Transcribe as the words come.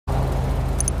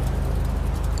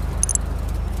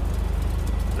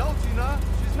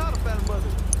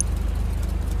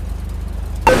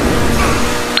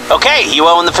Okay, you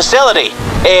own the facility.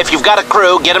 If you've got a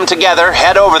crew, get them together,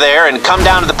 head over there, and come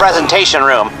down to the presentation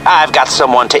room. I've got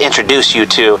someone to introduce you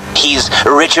to. He's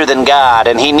richer than God,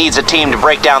 and he needs a team to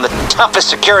break down the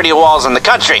toughest security walls in the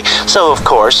country. So, of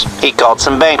course, he called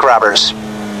some bank robbers.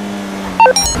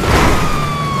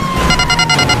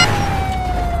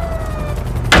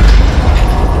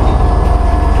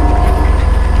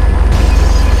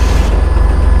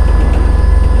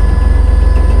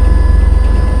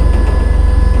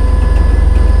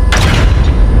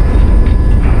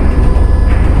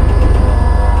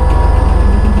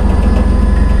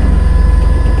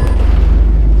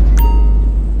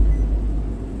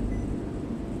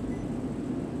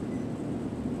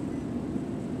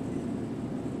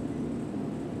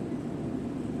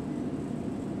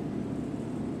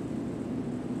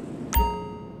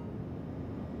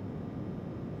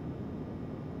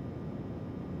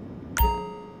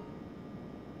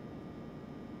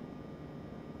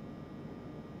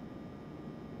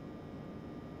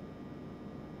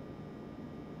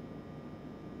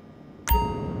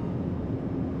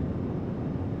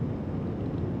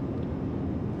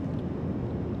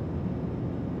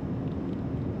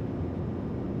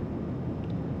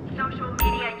 Social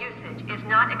media usage is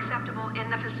not acceptable in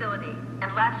the facility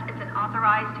unless it's an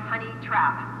authorized honey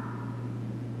trap.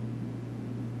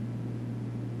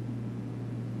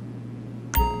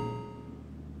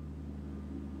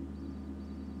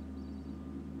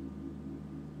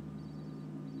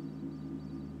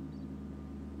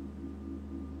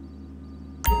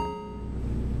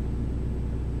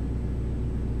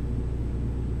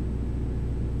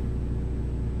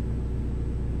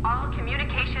 All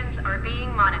communications are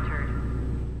being monitored.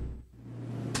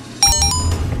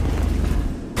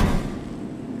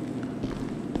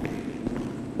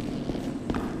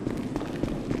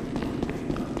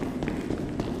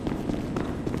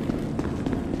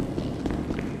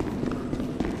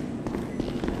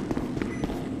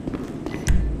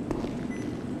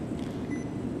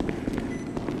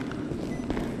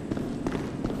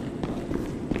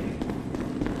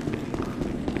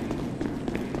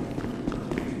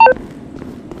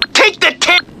 Take the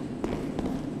tip!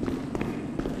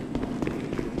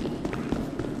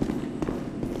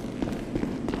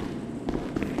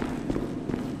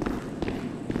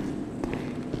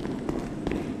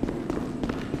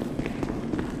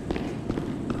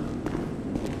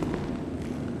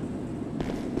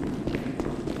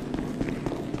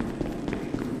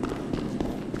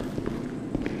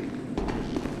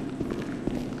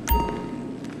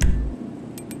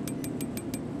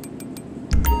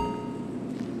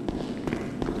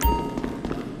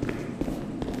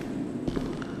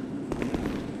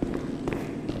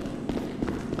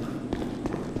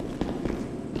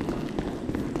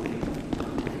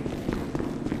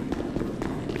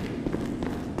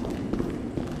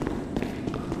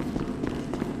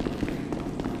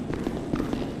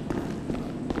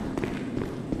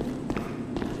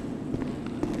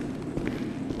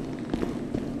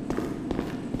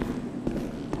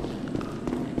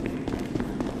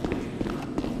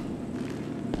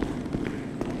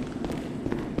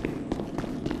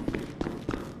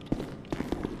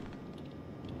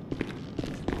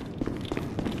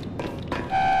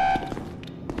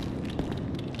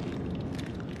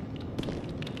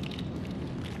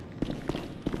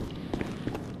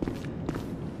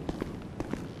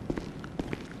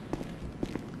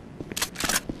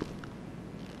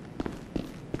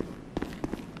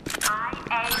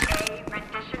 IAA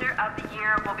Renditioner of the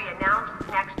Year will be announced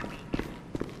next week.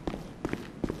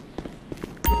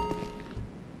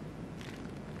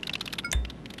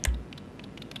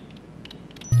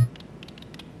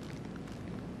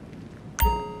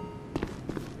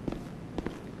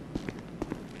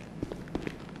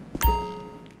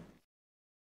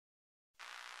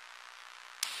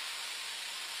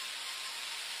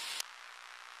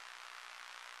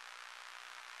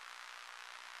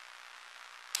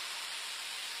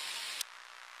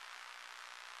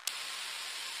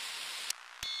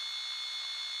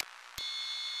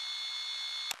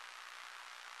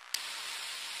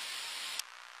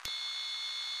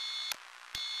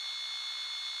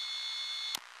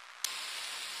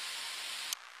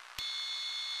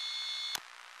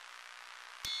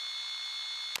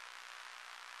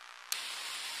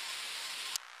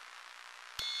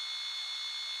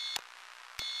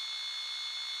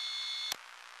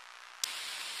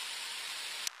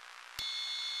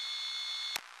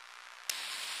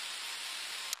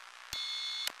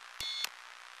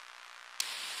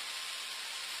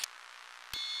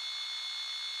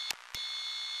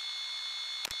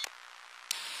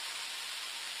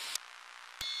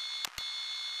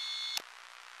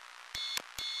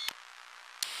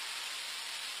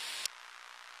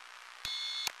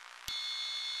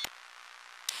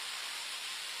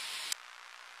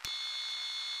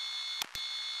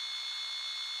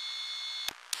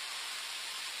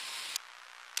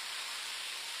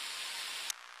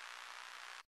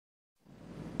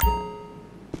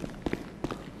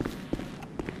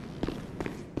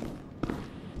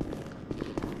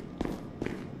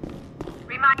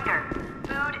 Reminder,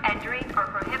 food and drink are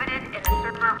prohibited in the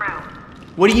server room.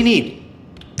 What do you need?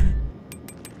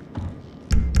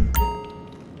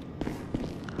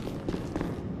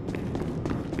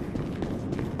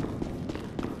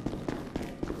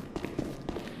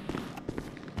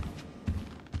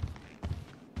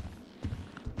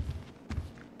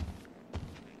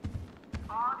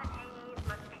 All detainees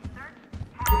must be searched,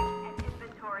 tagged, and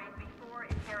inventoried before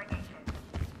interrogation.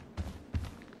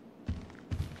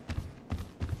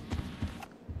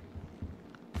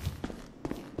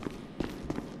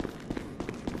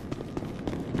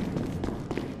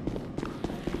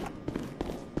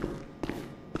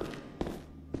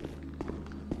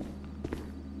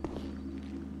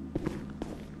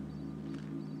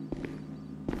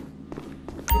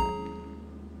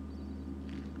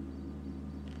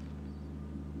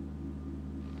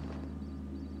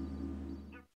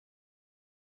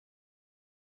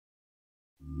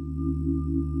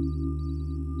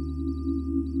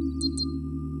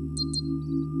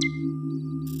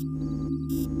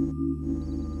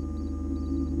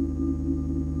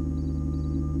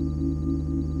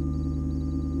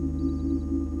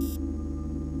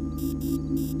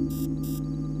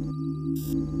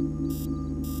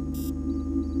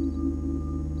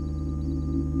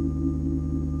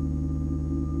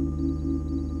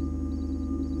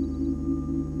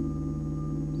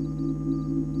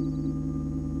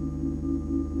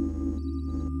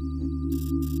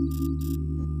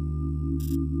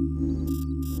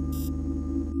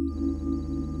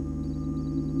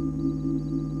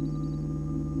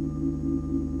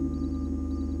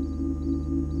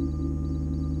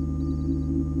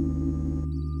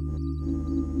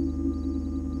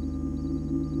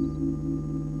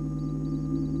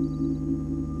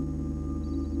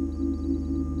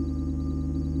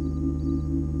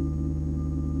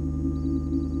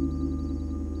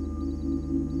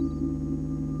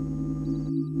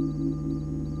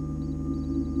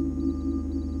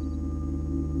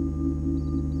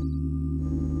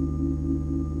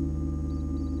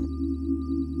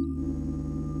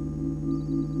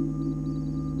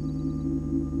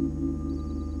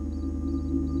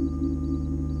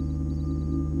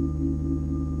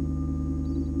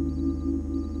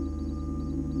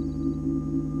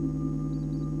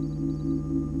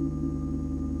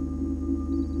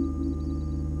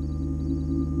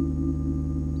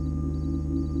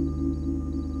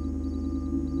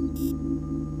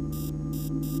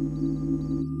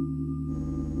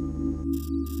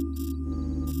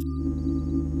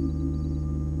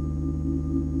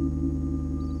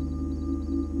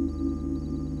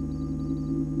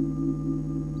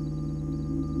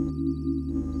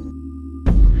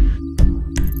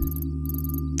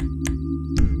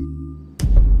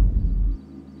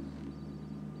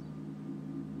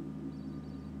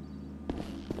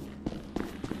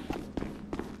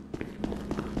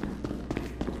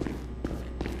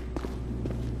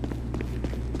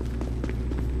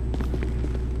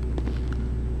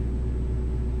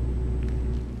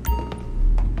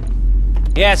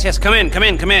 Yes, come in.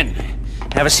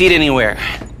 Have a seat anywhere.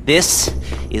 This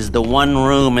is the one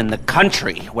room in the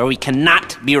country where we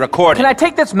cannot be recorded. Can I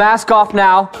take this mask off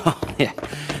now? Yeah.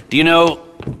 Do you know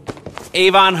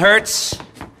Avon Hertz?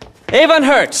 Avon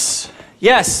Hertz.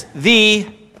 Yes, the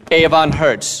Avon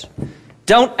Hertz.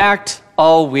 Don't act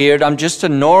all weird. I'm just a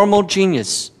normal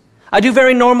genius. I do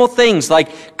very normal things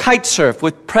like kite surf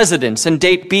with presidents and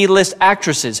date B-list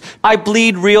actresses. I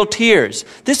bleed real tears.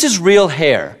 This is real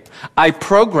hair. I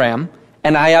program,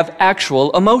 and I have actual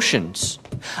emotions.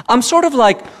 I'm sort of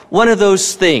like one of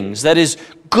those things that is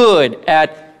good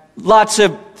at lots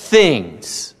of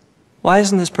things. Why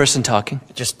isn't this person talking?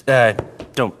 Just,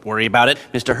 don't worry about it.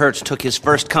 Mr. Hertz took his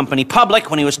first company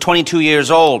public when he was 22 years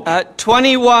old.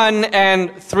 21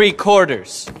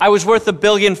 3/4. I was worth $1.5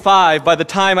 billion by the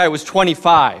time I was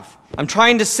 25. I'm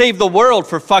trying to save the world,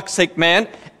 for fuck's sake, man,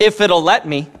 if it'll let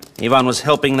me. Avon was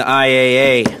helping the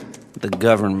IAA. The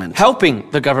government. Helping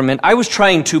the government. I was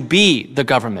trying to be the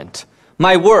government.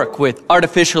 My work with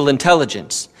artificial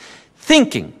intelligence.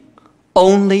 Thinking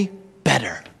only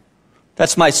better.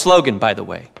 That's my slogan, by the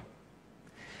way.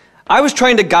 I was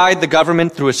trying to guide the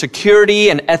government through a security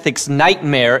and ethics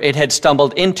nightmare it had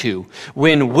stumbled into,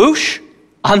 when whoosh,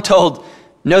 I'm told,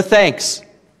 no thanks.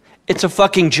 It's a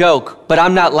fucking joke, but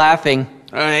I'm not laughing.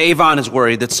 Avon is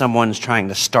worried that someone's trying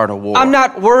to start a war. I'm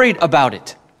not worried about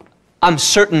it. I'm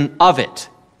certain of it.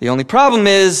 The only problem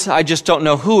is, I just don't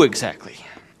know who exactly.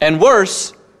 And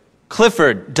worse,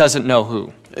 Clifford doesn't know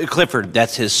who. Clifford,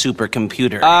 that's his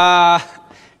supercomputer.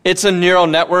 It's a neural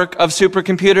network of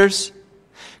supercomputers.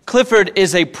 Clifford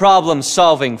is a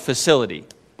problem-solving facility.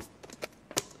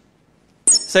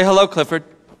 Say hello, Clifford.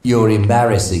 You're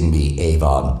embarrassing me,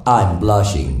 Avon. I'm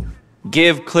blushing.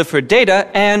 Give Clifford data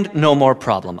and no more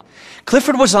problem.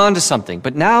 Clifford was onto something,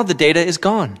 but now the data is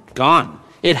gone. Gone.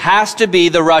 It has to be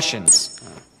the Russians.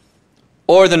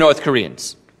 Or the North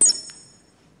Koreans.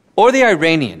 Or the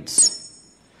Iranians.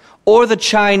 Or the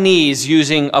Chinese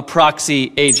using a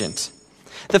proxy agent.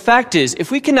 The fact is,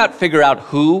 if we cannot figure out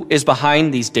who is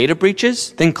behind these data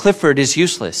breaches, then Clifford is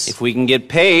useless. If we can get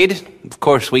paid, of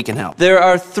course we can help. There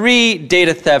are 3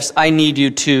 data thefts I need you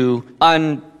to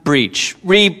unbreach,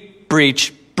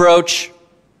 re-breach, broach.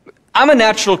 I'm a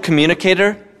natural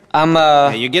communicator.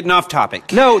 Yeah, you're getting off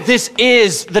topic. No, this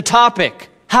is the topic.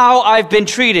 How I've been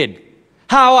treated.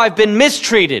 How I've been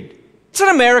mistreated. It's an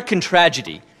American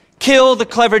tragedy. Kill the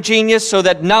clever genius so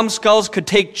that numbskulls could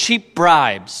take cheap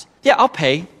bribes. Yeah, I'll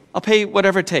pay. I'll pay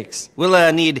whatever it takes.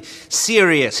 We'll need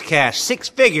serious cash, 6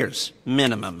 figures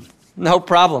minimum. No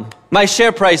problem. My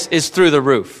share price is through the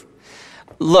roof.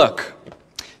 Look,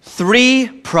 3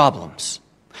 problems.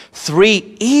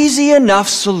 3 easy enough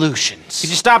solutions.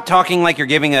 Could you stop talking like you're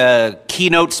giving a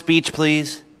keynote speech,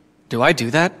 please? Do I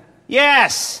do that?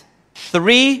 Yes!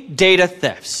 3 data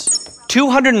thefts.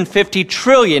 250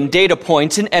 trillion data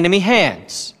points in enemy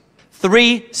hands.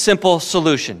 3 simple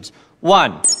solutions.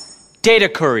 1. Data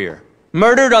courier.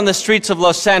 Murdered on the streets of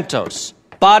Los Santos.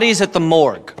 Bodies at the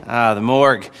morgue. Ah, the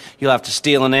morgue. You'll have to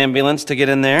steal an ambulance to get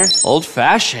in there?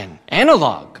 Old-fashioned.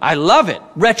 Analog. I love it.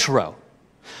 Retro.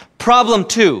 Problem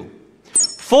 2.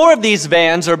 4 of these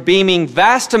vans are beaming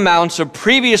vast amounts of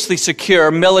previously secure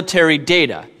military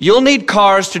data. You'll need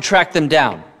cars to track them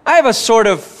down. I have a sort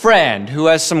of friend who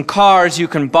has some cars you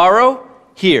can borrow.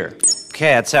 Here.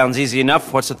 Okay, that sounds easy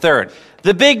enough. What's the 3rd?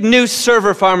 The big Noose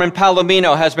server farm in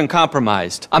Palomino has been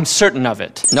compromised. I'm certain of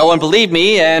it. No one believed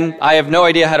me, and I have no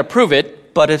idea how to prove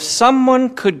it. But if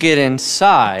someone could get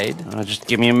inside... Just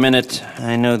give me a minute.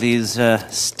 I know these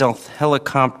stealth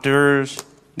helicopters.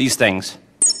 These things.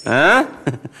 Huh?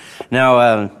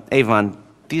 Now, Avon,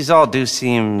 these all do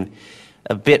seem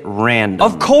a bit random.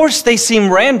 Of course they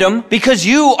seem random, because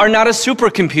you are not a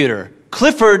supercomputer.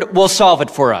 Clifford will solve it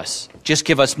for us. Just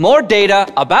give us more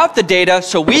data about the data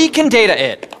so we can data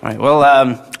it. All right,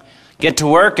 well, get to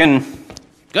work and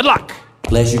good luck.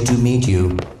 Pleasure to meet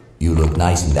you. You look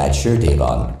nice in that shirt,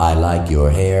 Avon. I like your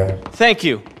hair. Thank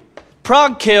you.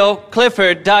 Progkill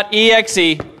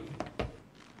Clifford.exe.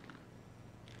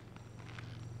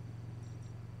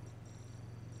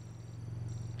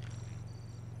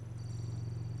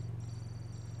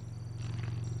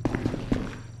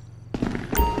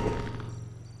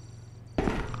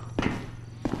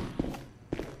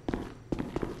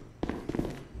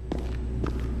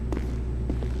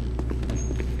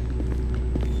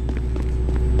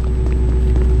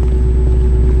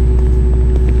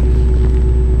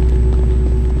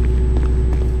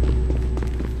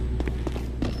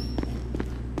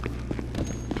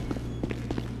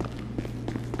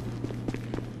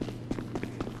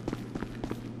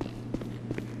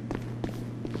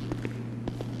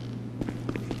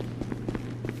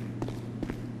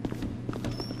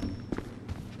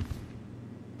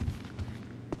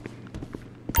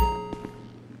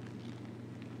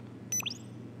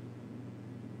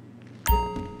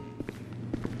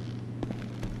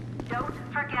 Don't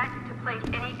forget to place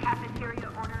any cafeteria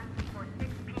orders before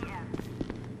 6 p.m.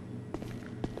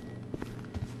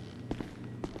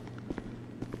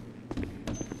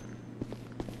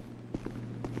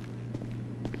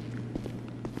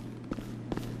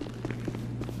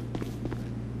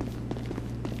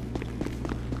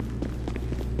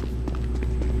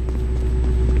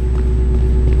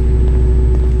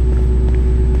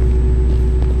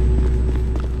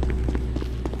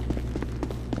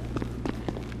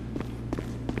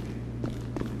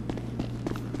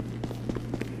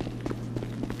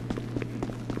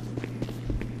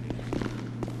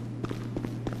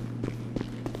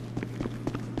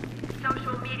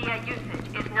 Social media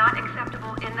usage is not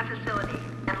acceptable in the facility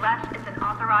unless it's an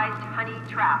authorized honey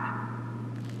trap.